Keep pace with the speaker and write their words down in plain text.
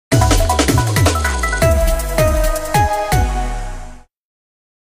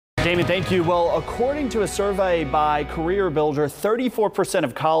Amy, thank you. Well, according to a survey by CareerBuilder, 34%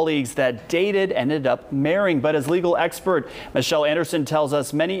 of colleagues that dated ended up marrying. But as legal expert Michelle Anderson tells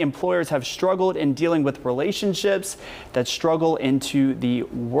us, many employers have struggled in dealing with relationships that struggle into the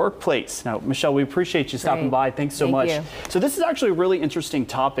workplace. Now, Michelle, we appreciate you stopping by. Thanks so much. You. So this is actually a really interesting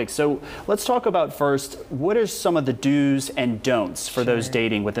topic. So let's talk about first, what are some of the do's and don'ts for those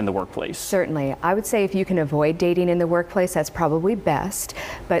dating within the workplace? Certainly. I would say if you can avoid dating in the workplace, that's probably best.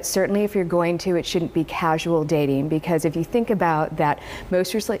 But certainly if you're going to, it shouldn't be casual dating, because if you think about that,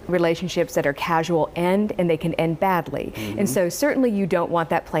 most relationships that are casual end, and they can end badly. And so certainly you don't want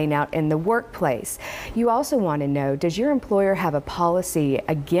that playing out in the workplace. You also want to know, does your employer have a policy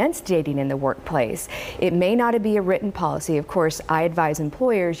against dating in the workplace? It may not be a written policy. Of course, I advise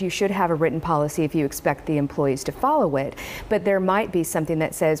employers you should have a written policy if you expect the employees to follow it. But there might be something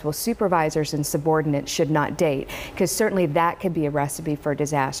that says, well, supervisors and subordinates should not date, because certainly that could be a recipe for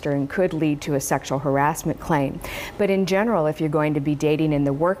disaster and could lead to a sexual harassment claim. But in general, if you're going to be dating in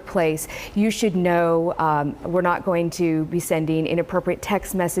the workplace, you should know we're not going to be sending inappropriate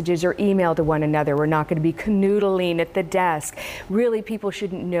text messages or email to one another. We're not going to be canoodling at the desk. Really, people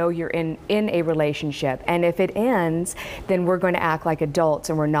shouldn't know you're in a relationship. And if it ends, then we're going to act like adults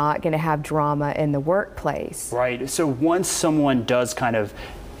and we're not going to have drama in the workplace. Right. So once someone does kind of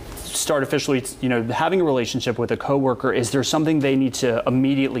start officially, having a relationship with a coworker, is there something they need to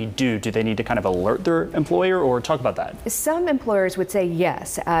immediately do? Do they need to kind of alert their employer, or talk about that? Some employers would say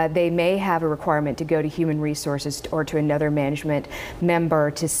yes. They may have a requirement to go to human resources or to another management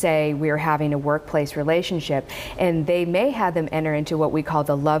member to say we're having a workplace relationship, and they may have them enter into what we call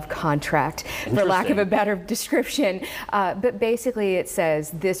the love contract, for lack of a better description. But basically it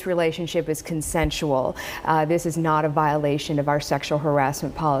says this relationship is consensual. This is not a violation of our sexual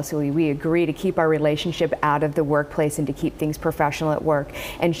harassment policy. We agree to keep our relationship out of the workplace and to keep things professional at work.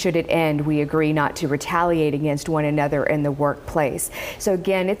 And should it end, we agree not to retaliate against one another in the workplace. So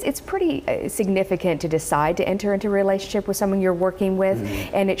again, it's pretty significant to decide to enter into a relationship with someone you're working with,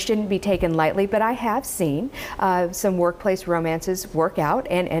 and it shouldn't be taken lightly. But I have seen some workplace romances work out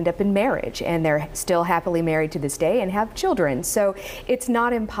and end up in marriage, and they're still happily married to this day and have children. So it's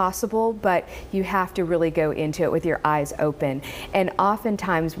not impossible, but you have to really go into it with your eyes open. And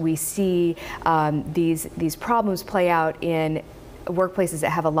oftentimes we see these problems play out in workplaces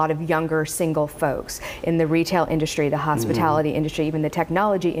that have a lot of younger single folks in the retail industry, the hospitality industry, even the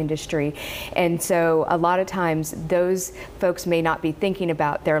technology industry. And so a lot of times those folks may not be thinking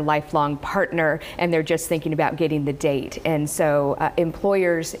about their lifelong partner, and they're just thinking about getting the date. And so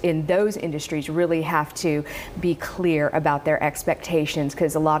employers in those industries really have to be clear about their expectations,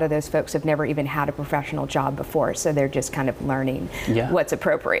 because a lot of those folks have never even had a professional job before, so they're just kind of learning what's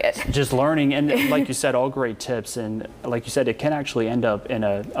appropriate. Just learning, and like you said, all great tips, and like you said, it can actually end up in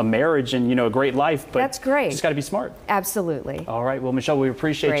a marriage and a great life, but that's great. You just got to be smart. Absolutely. All right, well, Michelle, we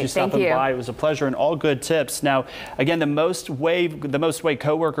appreciate you stopping by. It was a pleasure, and all good tips. Now, again, the most way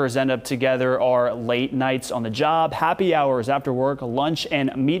coworkers end up together are late nights on the job, happy hours after work, lunch,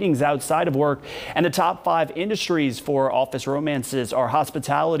 and meetings outside of work. And the top 5 industries for office romances are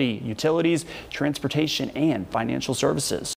hospitality, utilities, transportation, and financial services.